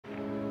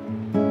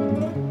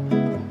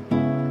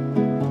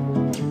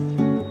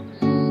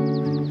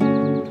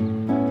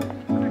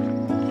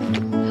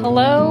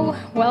Hello,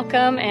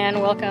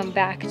 welcome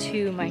back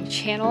to my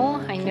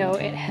channel. I know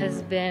it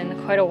has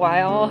been quite a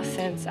while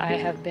since I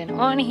have been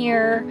on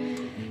here,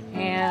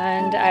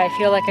 and I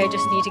feel like I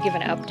just need to give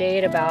an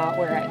update about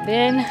where I've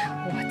been,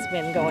 what's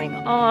been going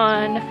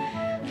on,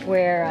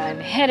 where I'm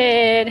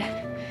headed,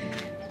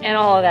 and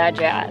all of that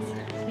jazz.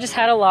 I just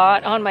had a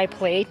lot on my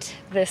plate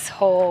this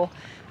whole,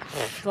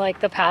 like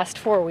the past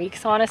 4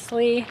 weeks,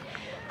 honestly.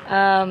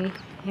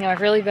 You know,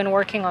 I've really been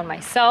working on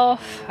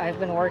myself. I've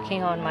been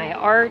working on my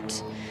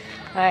art.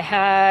 I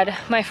had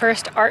my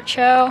first art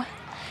show,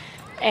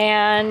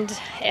 and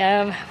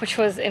which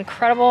was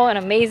incredible and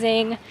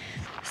amazing.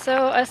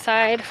 So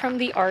aside from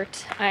the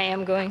art, I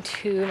am going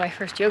to my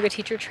first yoga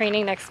teacher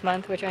training next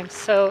month, which I'm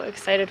so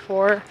excited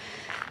for,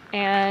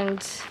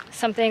 and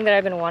something that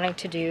I've been wanting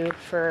to do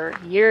for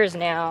years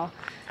now,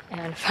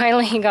 and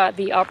finally got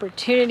the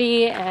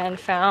opportunity and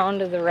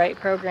found the right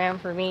program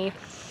for me.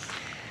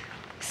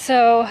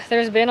 So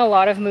there's been a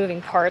lot of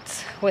moving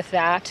parts with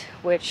that,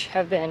 which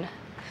have been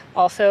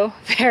also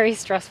very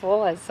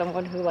stressful as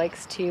someone who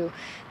likes to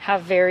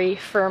have very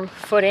firm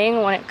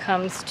footing when it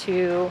comes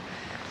to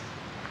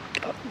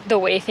the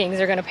way things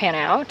are going to pan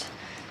out.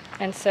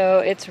 And so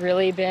it's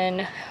really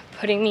been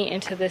putting me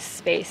into this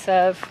space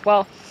of,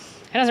 well,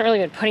 it hasn't really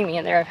been putting me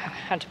in there. I've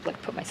had to like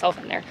put myself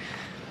in there,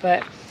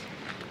 but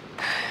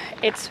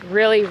it's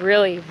really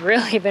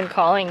been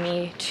calling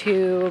me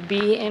to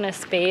be in a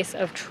space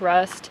of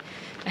trust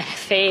and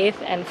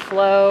faith and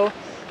flow,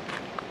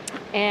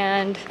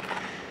 and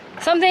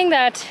something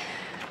that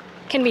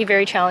can be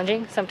very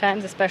challenging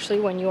sometimes, especially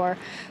when you are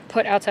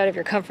put outside of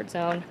your comfort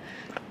zone,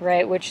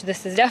 right? Which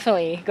this is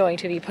definitely going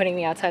to be putting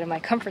me outside of my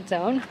comfort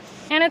zone.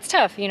 And it's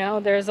tough, you know,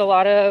 there's a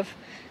lot of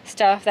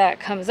stuff that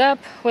comes up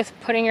with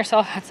putting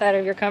yourself outside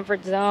of your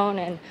comfort zone.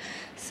 And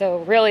so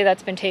really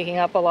that's been taking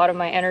up a lot of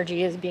my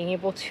energy, is being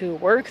able to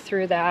work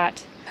through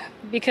that.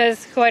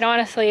 Because quite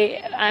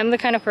honestly, I'm the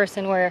kind of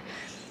person where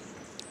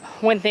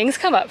when things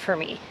come up for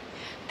me,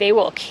 they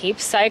will keep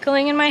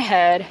cycling in my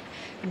head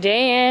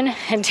day in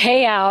and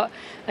day out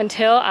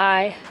until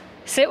I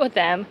sit with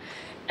them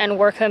and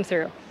work them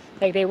through.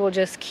 Like they will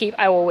just keep,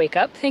 I will wake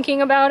up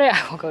thinking about it,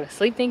 I will go to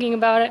sleep thinking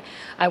about it,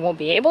 I won't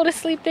be able to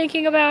sleep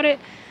thinking about it.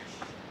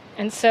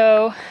 And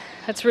so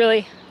that's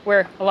really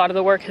where a lot of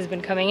the work has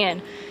been coming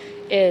in,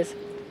 is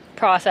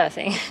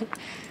processing.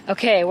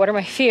 Okay, what are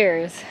my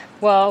fears?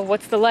 Well,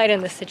 what's the light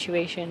in this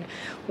situation?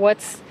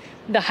 What's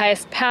the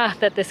highest path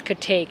that this could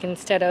take,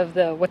 instead of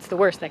the what's the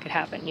worst that could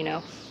happen, you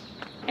know?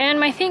 And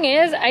my thing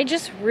is, I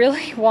just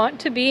really want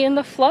to be in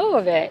the flow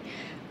of it,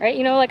 right?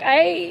 You know, like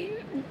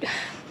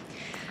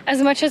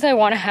as much as I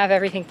want to have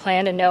everything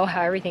planned and know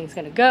how everything's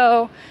going to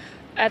go,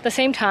 at the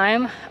same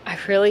time, I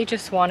really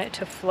just want it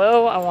to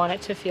flow. I want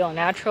it to feel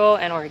natural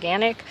and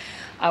organic.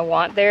 I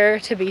want there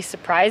to be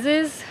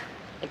surprises,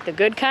 like the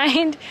good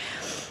kind.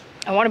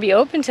 I want to be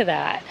open to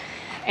that.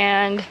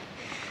 And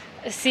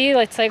see,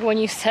 it's like when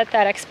you set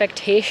that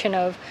expectation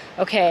of,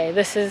 okay,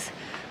 this is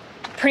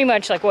pretty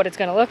much like what it's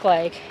going to look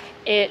like,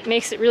 it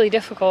makes it really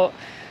difficult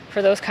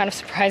for those kind of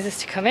surprises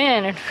to come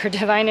in and for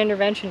divine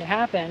intervention to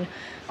happen.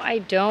 I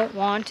don't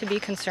want to be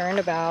concerned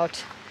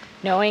about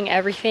knowing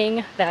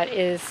everything that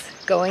is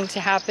going to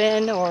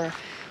happen or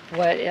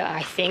what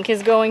I think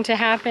is going to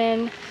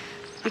happen,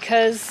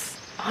 because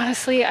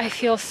honestly, I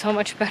feel so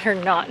much better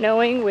not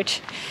knowing,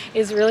 which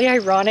is really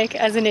ironic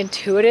as an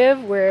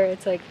intuitive, where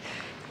it's like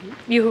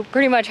you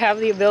pretty much have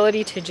the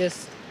ability to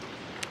just,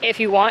 if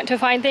you want to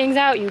find things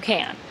out, you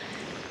can.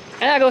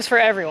 And that goes for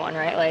everyone,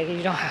 right? Like,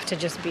 you don't have to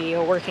just be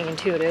a working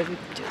intuitive,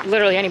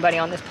 literally anybody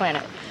on this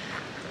planet.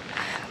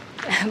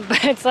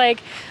 But it's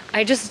like,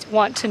 I just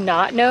want to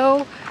not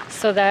know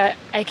so that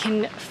I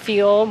can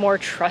feel more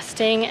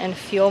trusting and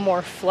feel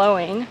more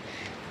flowing.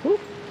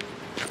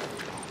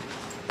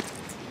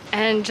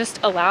 And just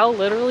allow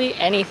literally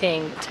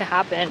anything to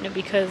happen,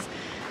 because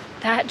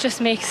that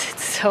just makes it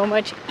so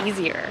much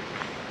easier.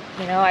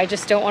 You know, I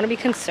just don't want to be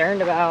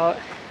concerned about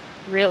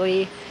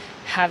really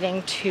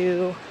having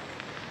to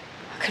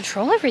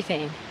control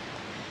everything.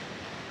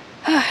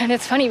 And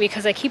it's funny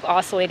because I keep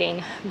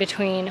oscillating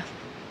between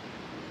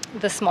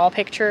the small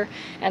picture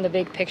and the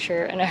big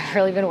picture, and I've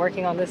really been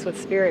working on this with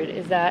Spirit,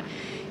 is that,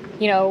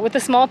 you know, with the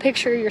small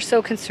picture, you're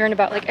so concerned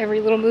about like every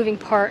little moving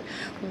part.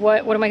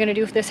 What am I going to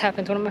do if this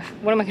happens? What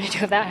am I going to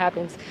do if that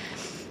happens?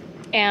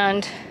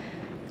 And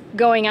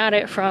going at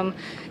it from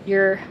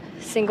your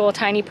single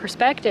tiny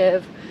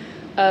perspective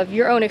of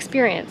your own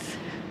experience,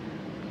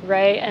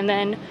 right? And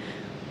then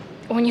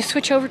when you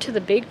switch over to the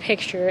big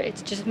picture,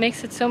 it just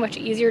makes it so much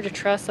easier to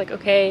trust, like,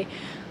 okay,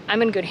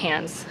 I'm in good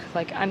hands.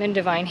 Like, I'm in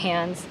divine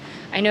hands.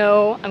 I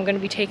know I'm going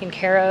to be taken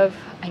care of.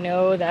 I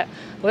know that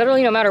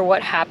literally no matter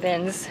what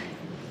happens,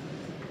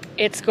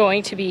 it's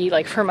going to be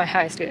like for my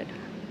highest good,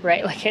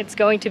 right? Like, it's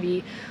going to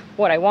be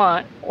what I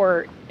want,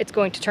 or it's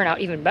going to turn out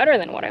even better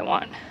than what I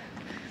want.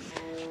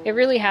 It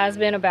really has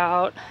been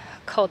about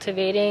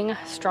cultivating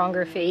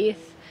stronger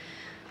faith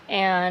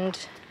and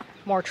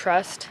more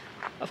trust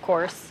of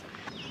course.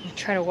 I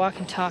try to walk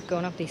and talk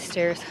going up these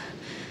stairs.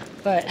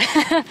 But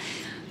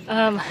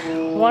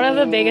one of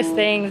the biggest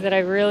things that I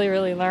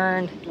really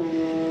learned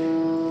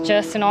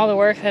just in all the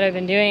work that I've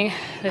been doing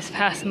this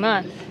past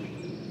month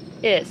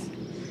is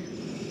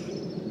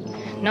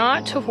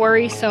not to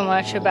worry so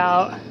much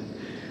about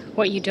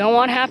what you don't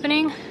want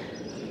happening,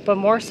 but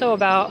more so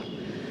about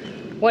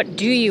what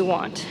do you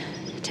want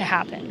to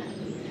happen.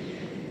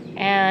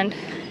 And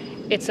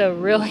it's a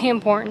really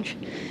important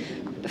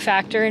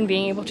factor in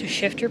being able to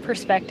shift your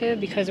perspective,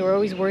 because we're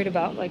always worried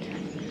about, like,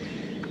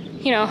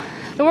 you know,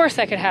 the worst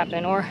that could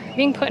happen, or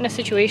being put in a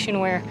situation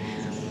where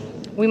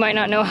we might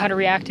not know how to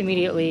react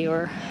immediately,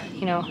 or,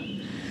 you know,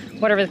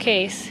 whatever the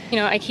case. You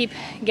know, I keep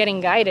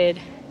getting guided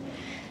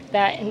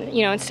that,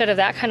 you know, instead of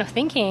that kind of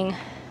thinking,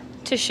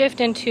 to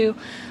shift into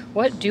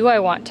what do I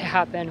want to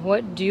happen?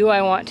 What do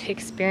I want to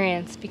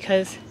experience?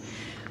 Because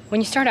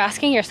when you start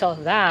asking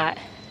yourself that,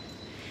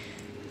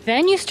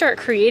 then you start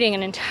creating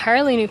an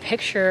entirely new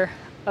picture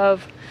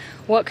of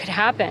what could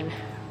happen,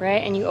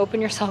 right? And you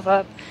open yourself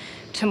up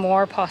to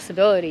more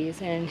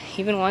possibilities, and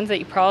even ones that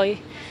you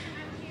probably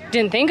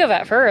didn't think of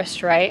at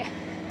first, right?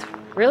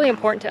 Really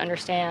important to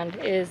understand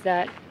is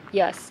that,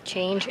 yes,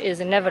 change is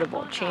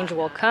inevitable. Change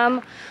will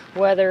come.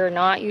 Whether or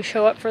not you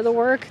show up for the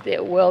work,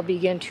 it will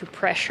begin to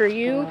pressure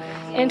you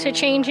into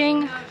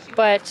changing,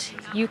 but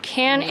you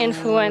can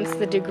influence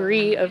the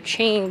degree of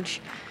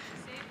change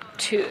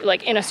to,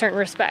 like, in a certain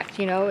respect.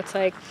 You know, it's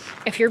like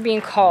if you're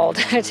being called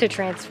to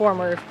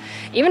transform, or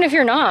even if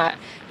you're not,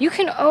 you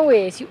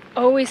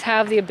always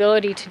have the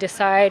ability to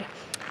decide,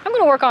 I'm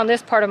going to work on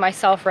this part of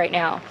myself right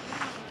now.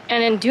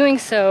 And in doing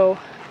so,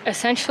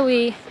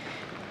 essentially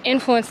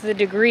influence the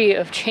degree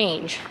of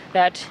change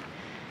that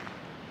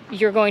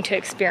you're going to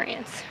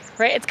experience,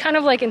 right? It's kind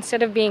of like,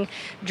 instead of being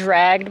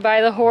dragged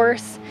by the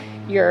horse,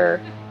 you're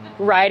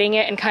riding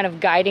it and kind of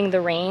guiding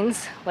the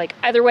reins. Like,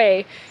 either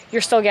way,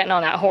 you're still getting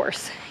on that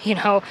horse, you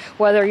know,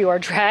 whether you are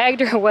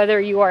dragged or whether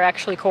you are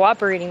actually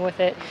cooperating with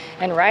it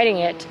and riding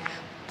it.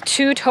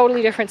 Two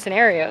totally different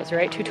scenarios,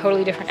 right? Two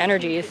totally different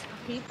energies.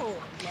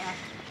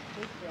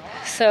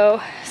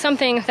 So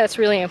something that's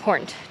really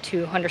important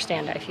to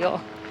understand, I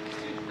feel.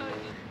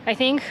 I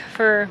think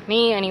for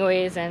me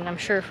anyways, and I'm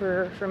sure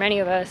for many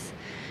of us,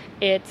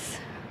 it's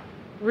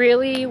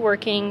really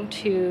working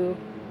to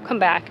come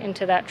back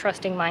into that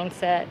trusting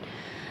mindset,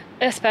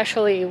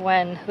 especially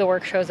when the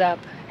work shows up,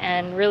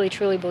 and really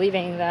truly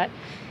believing that,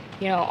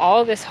 you know,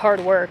 all this hard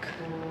work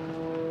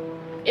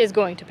is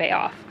going to pay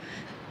off.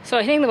 So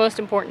I think the most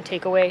important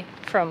takeaway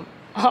from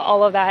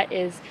all of that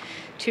is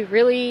to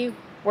really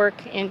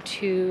work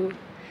into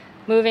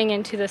moving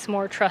into this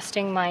more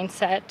trusting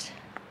mindset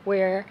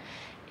where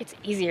it's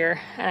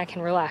easier and I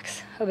can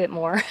relax a bit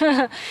more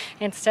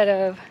instead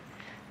of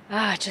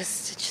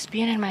just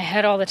being in my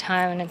head all the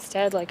time, and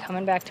instead, like,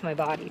 coming back to my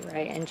body,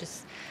 right? And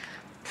just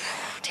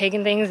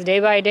taking things day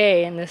by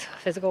day in this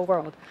physical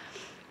world.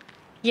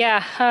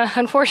 Yeah,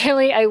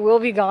 unfortunately, I will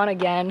be gone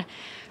again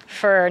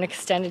for an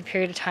extended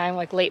period of time,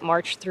 like late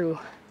March through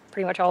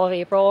pretty much all of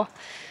April.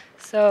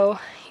 So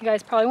you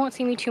guys probably won't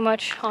see me too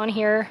much on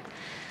here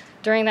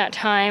during that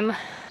time.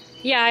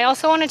 Yeah, I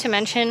also wanted to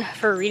mention,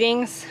 for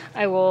readings,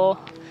 I will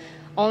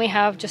only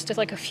have just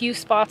like a few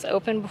spots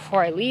open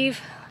before I leave.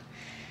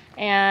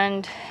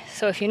 And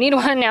so if you need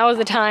one, now is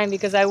the time,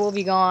 because I will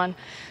be gone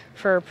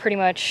for pretty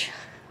much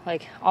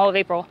like all of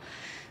April.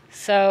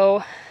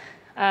 So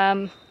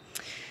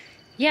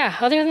yeah,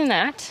 other than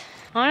that,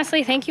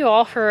 honestly, thank you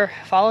all for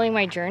following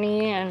my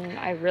journey, and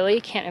I really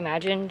can't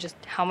imagine just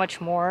how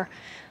much more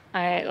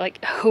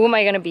who am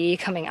I going to be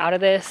coming out of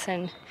this,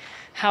 and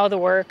how the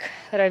work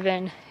that I've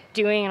been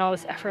doing and all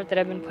this effort that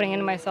I've been putting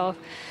into myself,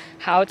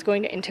 how it's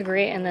going to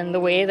integrate, and then the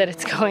way that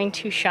it's going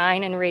to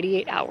shine and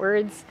radiate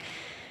outwards.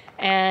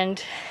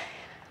 And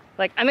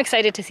like, I'm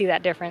excited to see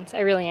that difference. I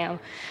really am.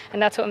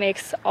 And that's what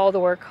makes all the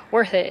work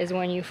worth it, is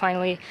when you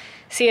finally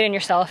see it in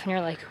yourself and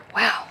you're like,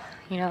 wow,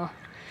 you know,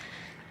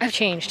 I've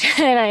changed.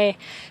 And I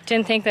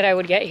didn't think that I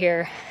would get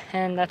here.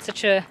 And that's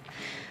such a,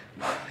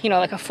 you know,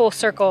 like a full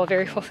circle,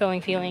 very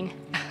fulfilling feeling.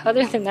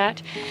 Other than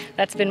that,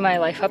 that's been my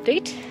life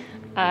update.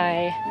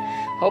 I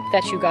hope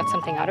that you got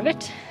something out of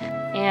it,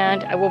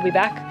 and I will be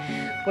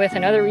back with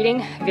another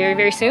reading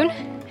very soon.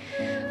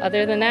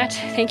 Other than that,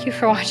 thank you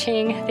for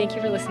watching, thank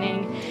you for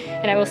listening,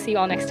 and I will see you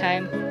all next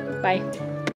time. Bye.